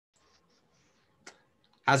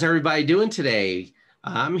How's everybody doing today?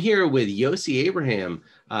 I'm here with Yossi Abraham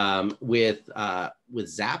with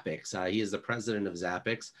Zappix. He is the president of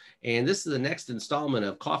Zappix, and this is the next installment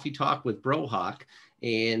of Coffee Talk with Brohawk.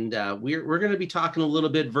 And we're going to be talking a little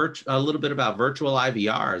bit about virtual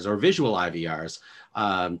IVRs or visual IVRs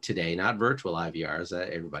today, not virtual IVRs.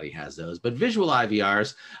 Everybody has those, but visual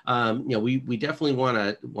IVRs. We definitely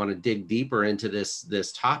want to dig deeper into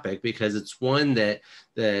this topic because it's one that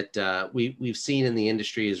we've seen in the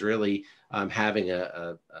industry is really having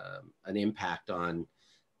an impact on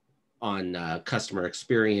customer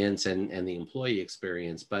experience and the employee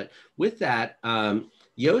experience. But with that,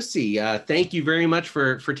 Yossi, thank you very much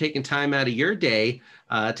for taking time out of your day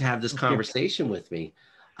to have this conversation with me.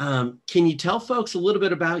 Can you tell folks a little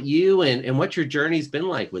bit about you and what your journey's been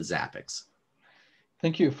like with Zappix?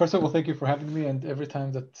 Thank you. First of all, thank you for having me. And every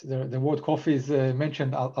time that the word coffee is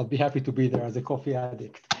mentioned, I'll be happy to be there as a coffee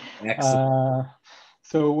addict. Excellent.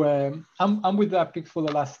 I'm with Zappix for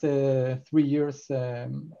the last 3 years,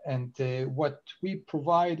 and what we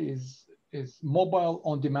provide is mobile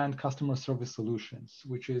on-demand customer service solutions,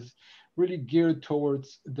 which is really geared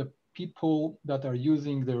towards the people that are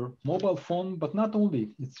using their mobile phone, but not only.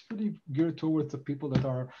 It's really geared towards the people that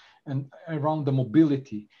are around the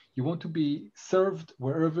mobility. You want to be served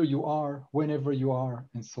wherever you are, whenever you are,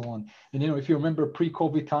 and so on. And if you remember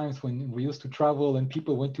pre-COVID times when we used to travel and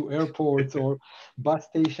people went to airports or bus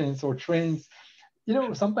stations or trains,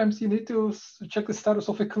 sometimes you need to check the status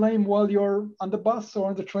of a claim while you're on the bus or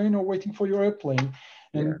on the train or waiting for your airplane.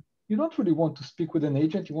 And you don't really want to speak with an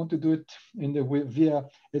agent. You want to do it via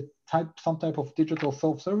some type of digital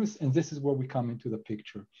self-service. And this is where we come into the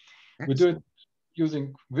picture. Excellent. We do it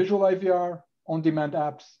using Visual IVR, on-demand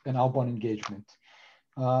apps, and outbound engagement.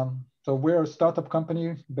 So we're a startup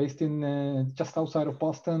company based in just outside of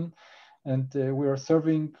Boston. And we are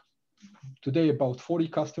serving today about 40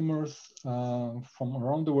 customers from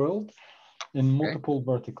around the world in multiple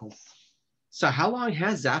verticals. So how long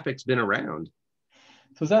has Zappix been around?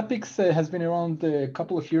 So Zappix has been around a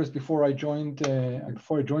couple of years before I joined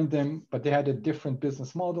them, but they had a different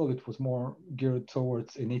business model. It was more geared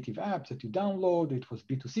towards a native app that you download. It was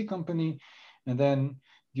B2C company. And then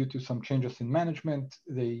due to some changes in management,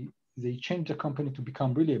 they changed the company to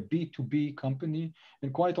become really a B2B company.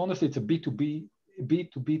 And quite honestly, it's a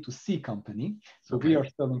B2B2C company. So we are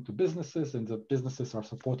selling to businesses and the businesses are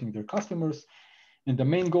supporting their customers. And the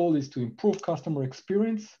main goal is to improve customer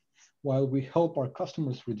experience while we help our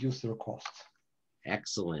customers reduce their costs.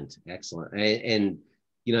 Excellent. And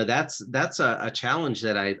that's a challenge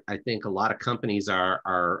that I think a lot of companies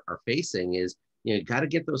are facing is, got to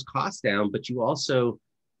get those costs down, but you also,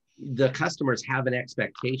 the customers have an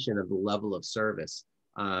expectation of the level of service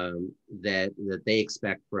that they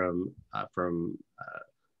expect from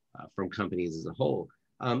companies as a whole.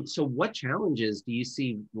 So what challenges do you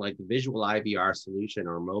see like the visual IVR solution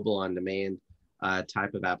or mobile on-demand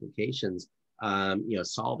type of applications,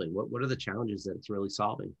 solving? What are the challenges that it's really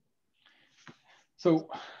solving? So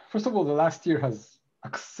first of all, the last year has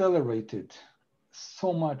accelerated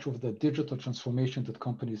so much of the digital transformation that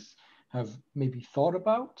companies have maybe thought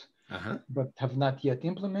about, but have not yet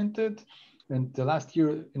implemented. And the last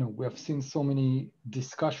year, we have seen so many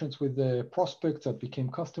discussions with the prospects that became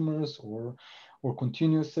customers or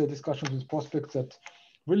continuous discussions with prospects that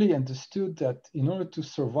really understood that in order to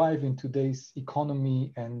survive in today's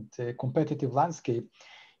economy and competitive landscape,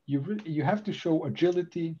 you have to show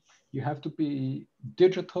agility, you have to be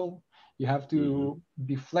digital, you have to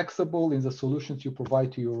be flexible in the solutions you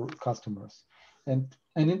provide to your customers. And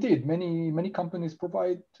indeed, many companies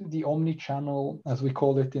provide the omni-channel, as we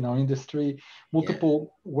call it in our industry,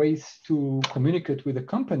 multiple ways to communicate with a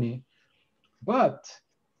company, but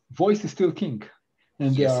voice is still king.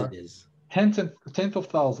 And yes, there are it is. Tens of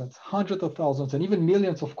thousands, hundreds of thousands, and even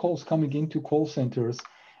millions of calls coming into call centers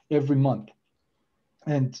every month.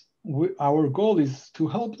 And our goal is to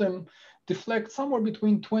help them deflect somewhere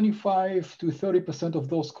between 25 to 30% of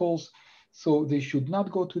those calls. So they should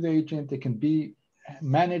not go to the agent. They can be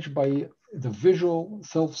managed by the visual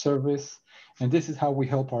self-service. And this is how we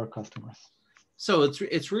help our customers. So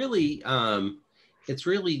it's really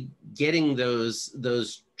getting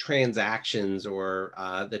those transactions or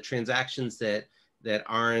the transactions that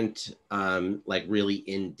aren't like really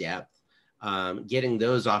in depth, getting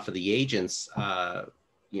those off of the agent's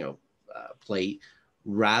plate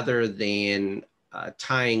rather than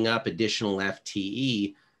tying up additional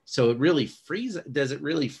FTE. So does it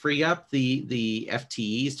really free up the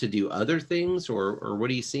FTEs to do other things, or what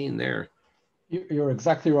are you seeing there? You're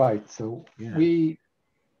exactly right. So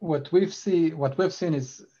what we've seen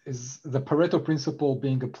is is the Pareto principle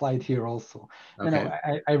being applied here also. Okay.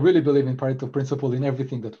 I really believe in Pareto principle in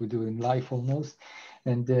everything that we do in life almost,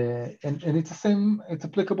 and it's the same. It's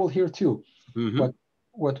applicable here too. Mm-hmm.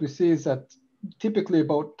 What we see is that typically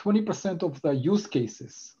about 20% of the use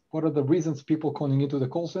cases, what are the reasons people calling into the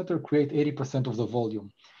call center, create 80% of the volume.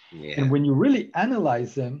 Yeah. And when you really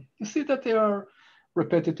analyze them, you see that they are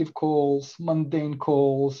repetitive calls, mundane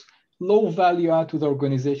calls, low value add to the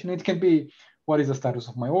organization. It can be, what is the status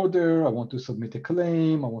of my order? I want to submit a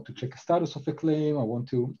claim. I want to check the status of a claim. I want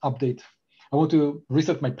to update. I want to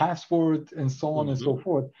reset my password and so on and so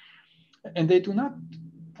forth. And they do not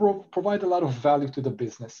provide a lot of value to the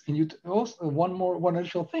business. And you also, one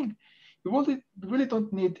additional thing, you really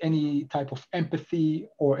don't need any type of empathy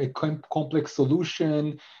or a complex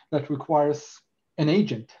solution that requires an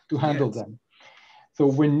agent to handle them. So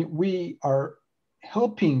when we are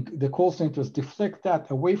helping the call centers deflect that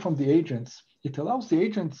away from the agents, it allows the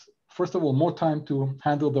agents, first of all, more time to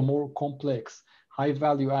handle the more complex, high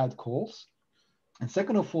value add calls. And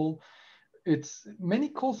second of all, many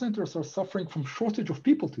call centers are suffering from shortage of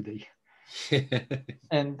people today.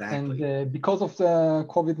 And because of the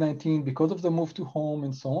COVID-19, because of the move to home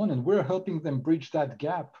and so on, and we're helping them bridge that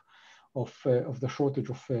gap of the shortage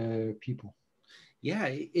of people. Yeah,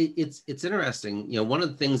 it's interesting. You know, one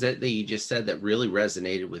of the things that you just said that really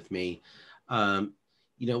resonated with me,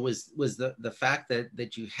 you know, was the fact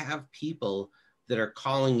that you have people that are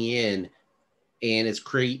calling in, and it's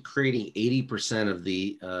creating 80% of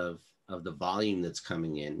the volume that's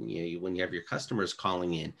coming in. You know, when you have your customers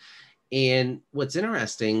calling in, and what's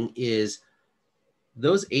interesting is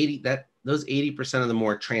those 80% of the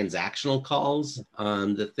more transactional calls,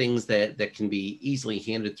 the things that can be easily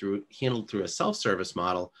handled through a self-service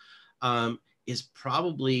model, is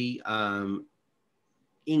probably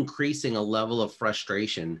increasing a level of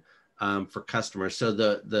frustration for customers. So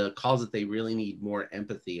the calls that they really need more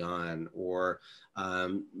empathy on, or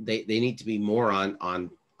they need to be more on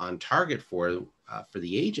target for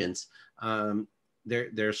the agents,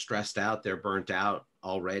 they're stressed out, they're burnt out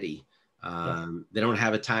already. They don't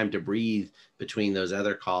have a time to breathe between those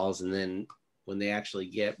other calls, and then when they actually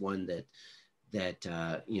get one that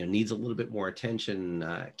you know, needs a little bit more attention,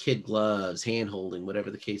 kid gloves, hand holding,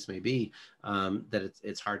 whatever the case may be, that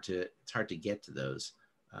it's hard to get to those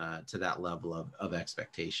to that level of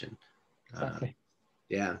expectation. Exactly.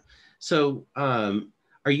 Yeah. So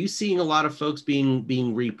are you seeing a lot of folks being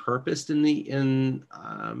repurposed in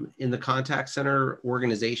the contact center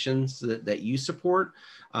organizations that you support?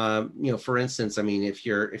 You know, for instance, I mean, if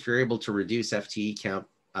you're able to reduce FTE count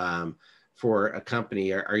for a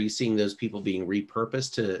company, are you seeing those people being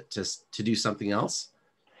repurposed to do something else?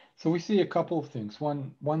 So we see a couple of things.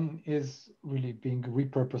 One is really being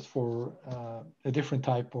repurposed for a different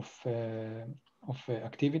type of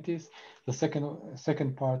activities. The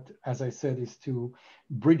second part, as I said, is to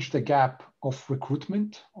bridge the gap of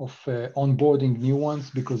recruitment, of onboarding new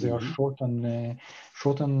ones, because they are short on an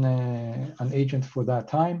agent for that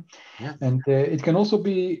time. Yeah. And it can also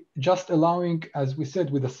be just allowing, as we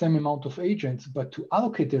said, with the same amount of agents, but to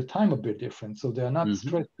allocate their time a bit different, so they are not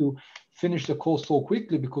stressed to finish the call so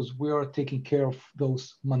quickly because we are taking care of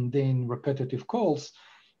those mundane, repetitive calls.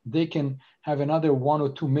 They can have another 1 or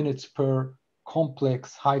 2 minutes per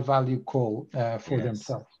complex, high-value call for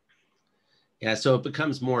themselves. Yeah, so it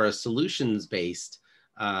becomes more a solutions-based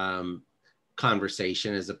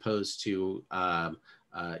conversation as opposed to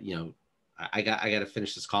you know, I got to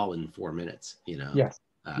finish this call in 4 minutes. You know. Yes.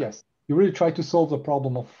 Yes. You really try to solve the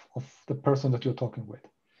problem of the person that you're talking with.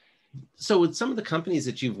 So with some of the companies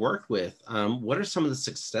that you've worked with, what are some of the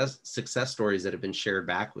success stories that have been shared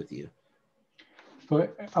back with you? So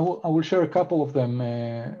I will share a couple of them.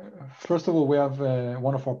 First of all, we have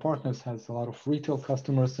one of our partners has a lot of retail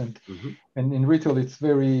customers, and in retail it's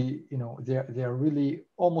very, you know, they are really,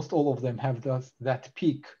 almost all of them have that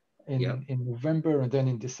peak in November and then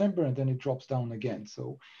in December, and then it drops down again.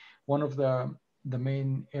 So one of the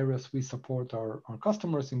main areas we support our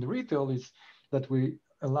customers in the retail is that we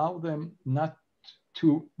allow them not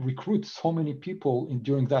to recruit so many people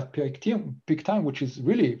during that peak time, which is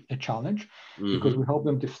really a challenge, because we help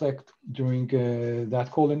them deflect during that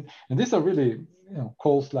call. And these are really, you know,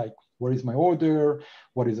 calls like, where is my order?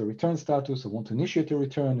 What is the return status? I want to initiate a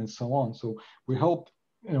return, and so on. So we help,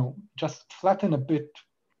 you know, just flatten a bit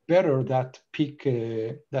better that peak.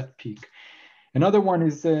 Another one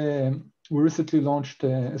is we recently launched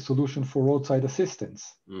a solution for roadside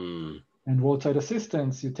assistance. And roadside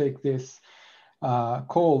assistance, you take this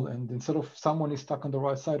call, and instead of someone is stuck on the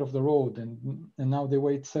right side of the road, and now they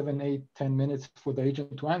wait 7, 8, 10 minutes for the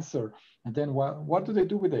agent to answer, and then what do they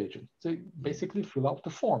do with the agent? They basically fill out the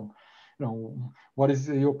form. What is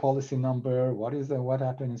your policy number? What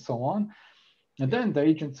happened, and so on. And then the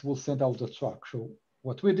agents will send out the truck. So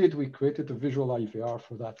what we did, we created a Visual IVR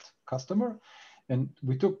for that customer, and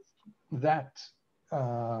we took that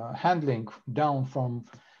handling down from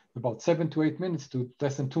about 7 to 8 minutes to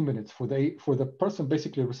less than 2 minutes for the person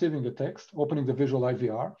basically receiving the text, opening the Visual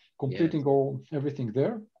IVR, completing everything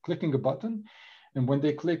there, clicking a button, and when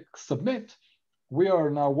they click submit, we are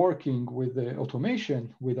now working with the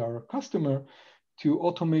automation with our customer to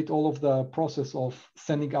automate all of the process of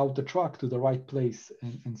sending out the truck to the right place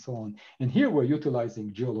and so on. And here we're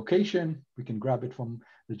utilizing geolocation. We can grab it from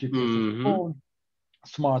the GPS of the phone.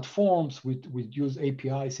 Smart forms, we use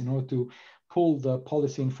APIs in order to pull the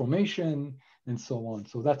policy information and so on.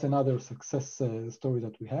 So that's another success story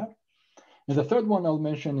that we have. And the third one I'll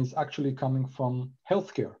mention is actually coming from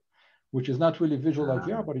healthcare, which is not really Visual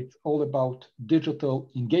IVR, but it's all about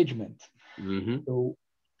digital engagement. So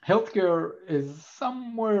healthcare is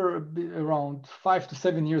somewhere around 5 to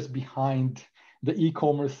 7 years behind the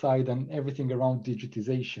e-commerce side and everything around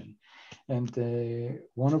digitization. And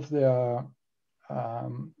one of the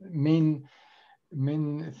main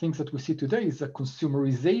things that we see today is the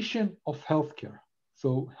consumerization of healthcare.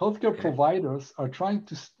 So healthcare providers are trying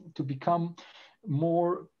to become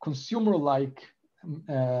more consumer-like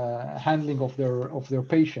handling of their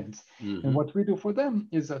patients. And what we do for them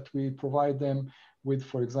is that we provide them with,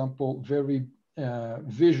 for example, very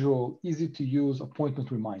visual, easy to use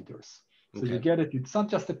appointment reminders. So you get it, it's not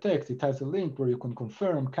just a text, it has a link where you can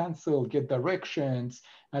confirm, cancel, get directions,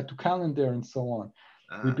 add to calendar, and so on.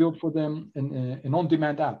 We built for them an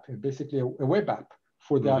on-demand app, basically a web app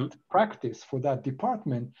for that practice, for that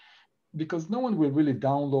department, because no one will really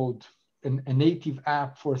download a native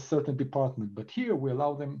app for a certain department. But here we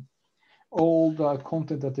allow them all the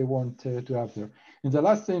content that they want to have there. And the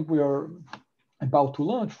last thing we are about to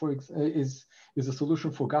launch is a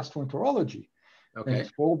solution for gastroenterology. And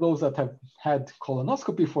for all those that have had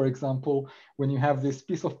colonoscopy, for example, when you have this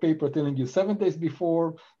piece of paper telling you 7 days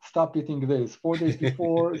before, stop eating this, 4 days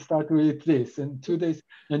before, start to eat this, and 2 days,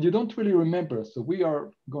 and you don't really remember. So we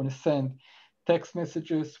are going to send text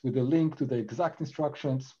messages with a link to the exact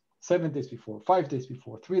instructions 7 days before, 5 days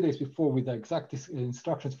before, 3 days before, with the exact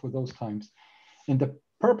instructions for those times. And the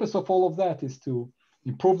purpose of all of that is to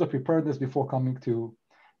improve the preparedness before coming to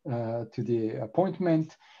the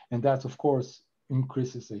appointment. And that, of course,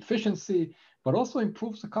 increases the efficiency, but also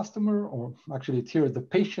improves the customer, or actually here the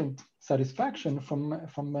patient satisfaction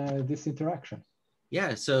from this interaction.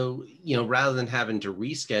 Yeah, so rather than having to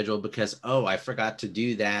reschedule because I forgot to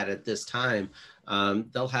do that at this time,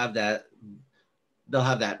 they'll have that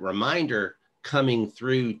reminder coming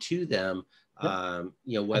through to them.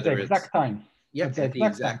 Whether at the exact time. At the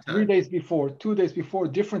exact time. 3 days before, 2 days before,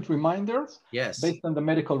 different reminders. Based on the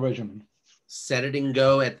medical regimen. Set it and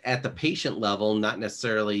go at the patient level, not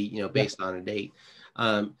necessarily, based on a date.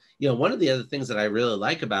 One of the other things that I really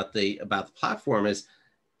like about the platform is,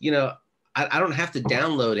 I don't have to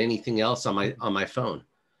download anything else on my phone.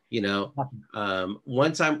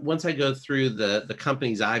 Once I go through the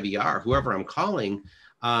company's IVR, whoever I'm calling,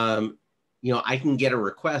 I can get a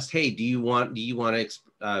request. Hey, do you want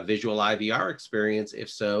a visual IVR experience? If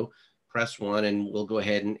so, press 1 and we'll go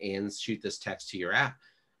ahead and shoot this text to your app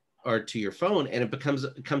or to your phone, and it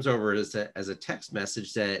comes over as a text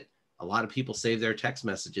message that a lot of people save their text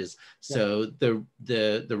messages. So the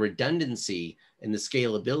redundancy and the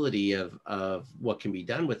scalability of what can be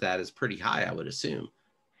done with that is pretty high, I would assume.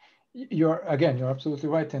 You're absolutely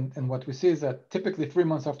right. And what we see is that typically 3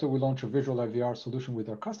 months after we launch a Visual IVR solution with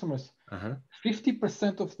our customers,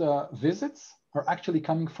 50% of the visits are actually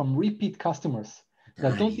coming from repeat customers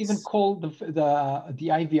that don't even call the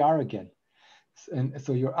IVR again. And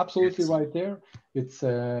so you're absolutely right there. It's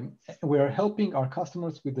we are helping our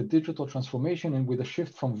customers with the digital transformation and with a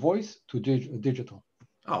shift from voice to digital.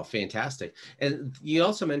 Oh, fantastic. And you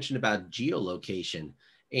also mentioned about geolocation,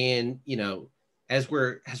 and as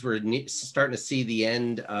we're starting to see the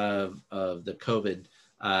end of the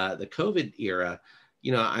COVID era,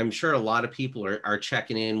 I'm sure a lot of people are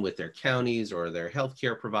checking in with their counties or their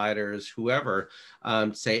healthcare providers, whoever,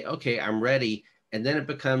 say, okay, I'm ready. And then it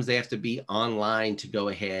becomes they have to be online to go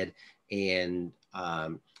ahead and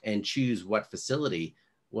choose what facility.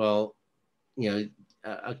 Well,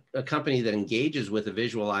 a company that engages with a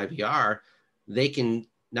Visual IVR, they can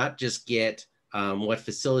not just get what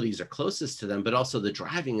facilities are closest to them, but also the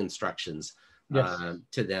driving instructions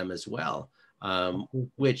to them as well,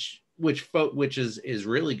 which which is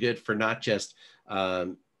really good for not just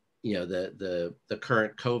the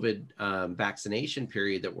current COVID vaccination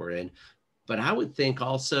period that we're in, but I would think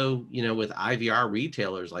also with IVR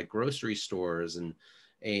retailers like grocery stores and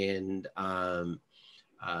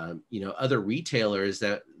other retailers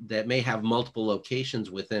that may have multiple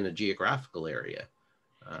locations within a geographical area.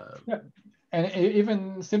 Yeah. And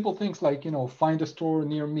even simple things like, find a store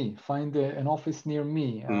near me, find an office near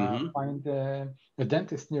me, find a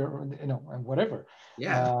dentist near, and whatever.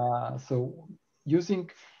 Yeah. So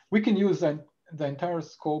we can use the entire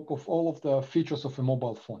scope of all of the features of a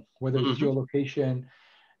mobile phone, whether it's geolocation.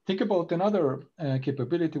 Think about another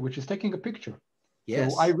capability, which is taking a picture.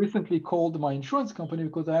 Yes. So I recently called my insurance company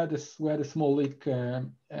because we had a small leak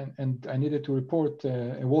and I needed to report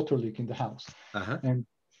a water leak in the house. And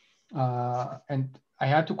I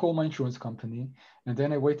had to call my insurance company, and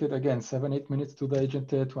then I waited again 7-8 minutes to the agent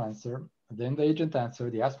to answer. And then the agent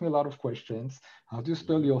answered. He asked me a lot of questions. How do you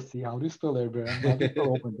spell Yossi? How do you spell Abraham? How do you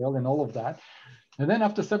spell Opendale? And all of that. And then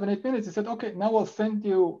after 7-8 minutes, he said, "Okay, now I'll send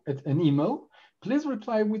you an email. Please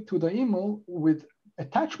reply to the email with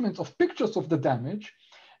attachments of pictures of the damage,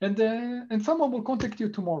 and someone will contact you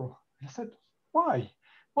tomorrow." And I said, "Why?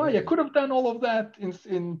 Why? I could have done all of that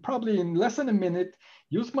in probably in less than a minute.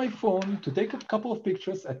 Use my phone to take a couple of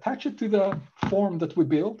pictures, attach it to the form that we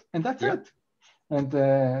built, and that's it." And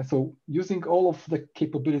so using all of the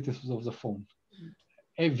capabilities of the phone,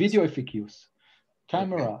 a video FAQs,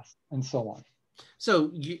 cameras, and so on.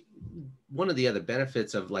 So one of the other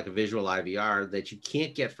benefits of like a Visual IVR that you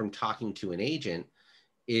can't get from talking to an agent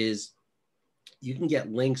is you can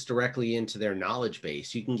get links directly into their knowledge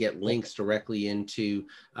base. You can get links directly into,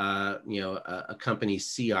 a company's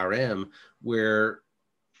CRM where,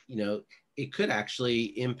 it could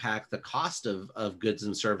actually impact the cost of goods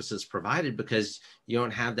and services provided because you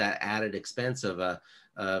don't have that added expense of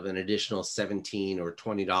an additional $17 or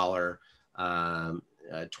 $20,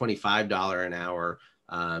 $25 an hour,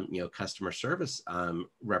 customer service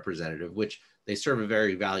representative, which they serve a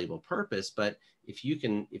very valuable purpose. But if you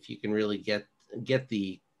can really get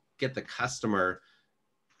the customer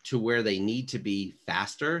to where they need to be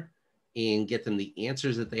faster and get them the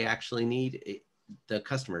answers that they actually need, the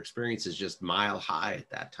customer experience is just mile high at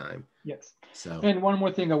that time. Yes. So, and one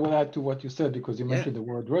more thing I will add to what you said, because you mentioned the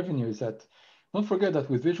word revenue, is that don't forget that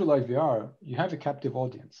with Visual IVR, you have a captive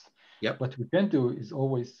audience. Yep. What we can do is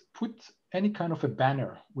always put any kind of a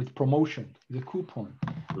banner with promotion, the coupon.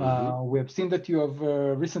 We have seen that you have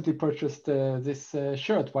recently purchased this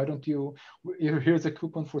shirt. Why don't you, here's a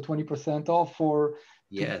coupon for 20% off to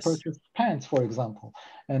purchase pants, for example.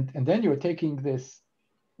 And then you're taking this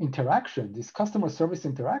interaction, this customer service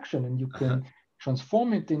interaction, and you can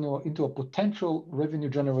transform it into a potential revenue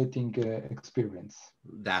generating experience.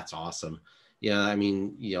 That's awesome. Yeah, I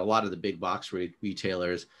mean, a lot of the big box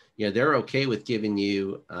retailers, they're okay with giving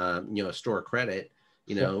you, a store credit,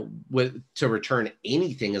 to return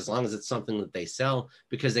anything as long as it's something that they sell,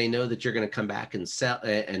 because they know that you're going to come back and sell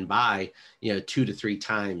and buy, 2 to 3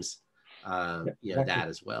 times, that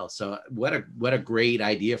as well. So what a great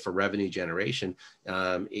idea for revenue generation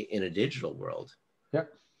in a digital world.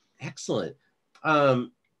 Yep. Excellent.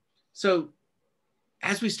 So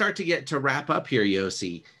as we start to wrap up here,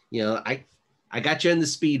 Yossi, I got you in the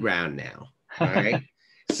speed round now. All right.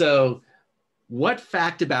 So what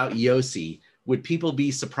fact about Yossi would people be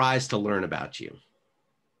surprised to learn about you?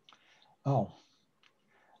 Oh,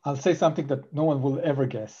 I'll say something that no one will ever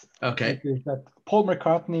guess. Okay. It is that Paul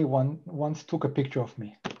McCartney once took a picture of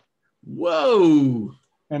me. Whoa.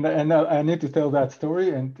 And I need to tell that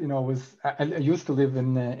story. And, I used to live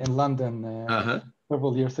in London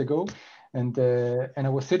several years ago. And I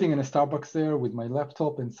was sitting in a Starbucks there with my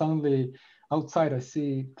laptop, and suddenly outside I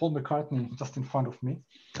see Paul McCartney just in front of me,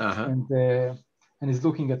 and he's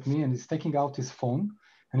looking at me, and he's taking out his phone,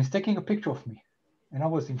 and he's taking a picture of me. And I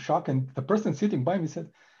was in shock. And the person sitting by me said,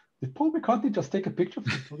 "Did Paul McCartney just take a picture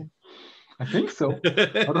of you?" I think so.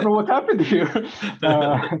 I don't know what happened here.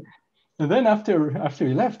 And then after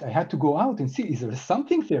he left, I had to go out and see, is there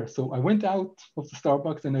something there? So I went out of the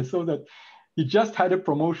Starbucks, and I saw that he just had a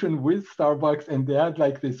promotion with Starbucks, and they had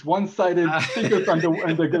like this one-sided stickers on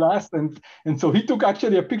the glass, and so he took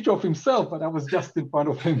actually a picture of himself, but I was just in front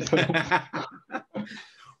of him. So.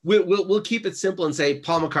 We'll keep it simple and say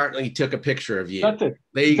Paul McCartney took a picture of you. That's it.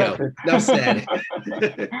 There you go. No said.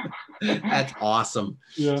 That's awesome.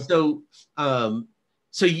 Yeah.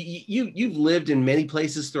 So you've lived in many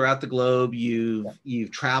places throughout the globe.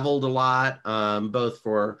 You've traveled a lot, both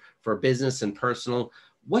for business and personal.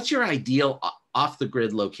 What's your ideal off the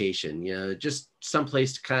grid location? Just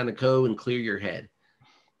someplace to kind of go and clear your head.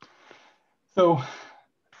 So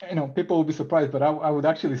people will be surprised, but I would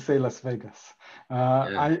actually say Las Vegas.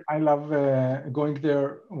 Yeah. I love going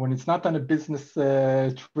there when it's not on a business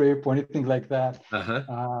trip or anything like that. Uh-huh.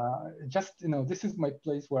 Just, this is my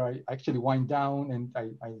place where I actually wind down, and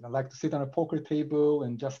I like to sit on a poker table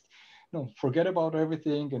and just, forget about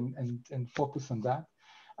everything and focus on that.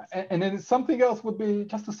 And then something else would be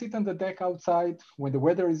just to sit on the deck outside when the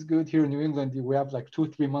weather is good. Here in New England, we have like 2,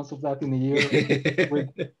 3 months of that in a year with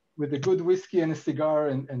with a good whiskey and a cigar,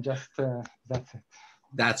 and just that's it.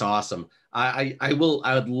 That's awesome. I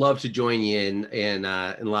would love to join you in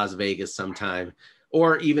Las Vegas sometime,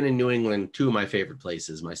 or even in New England, two of my favorite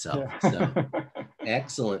places myself. Yeah. So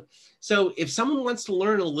excellent. So if someone wants to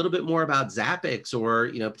learn a little bit more about Zappix,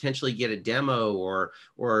 or potentially get a demo, or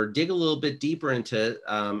dig a little bit deeper into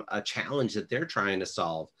a challenge that they're trying to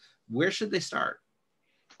solve, where should they start?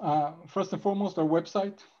 First and foremost, our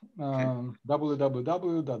website, Okay.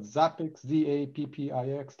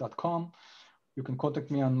 www.zappix.com. You can contact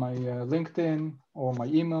me on my LinkedIn or my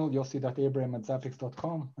email,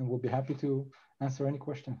 yossi.abraham@zappix.com, and we'll be happy to answer any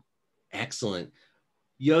question. Excellent.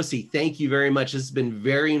 Yossi, thank you very much. This has been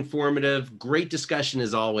very informative. Great discussion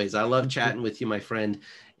as always. I love chatting with you, my friend.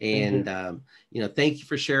 And thank you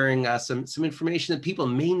for sharing some information that people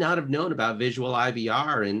may not have known about Visual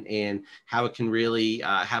IVR, and how it can really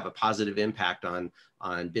have a positive impact on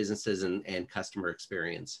businesses and customer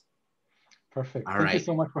experience. Perfect. All Thank you right.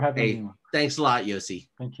 so much for having me. Hey, thanks a lot, Yossi.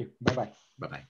 Thank you. Bye-bye. Bye-bye.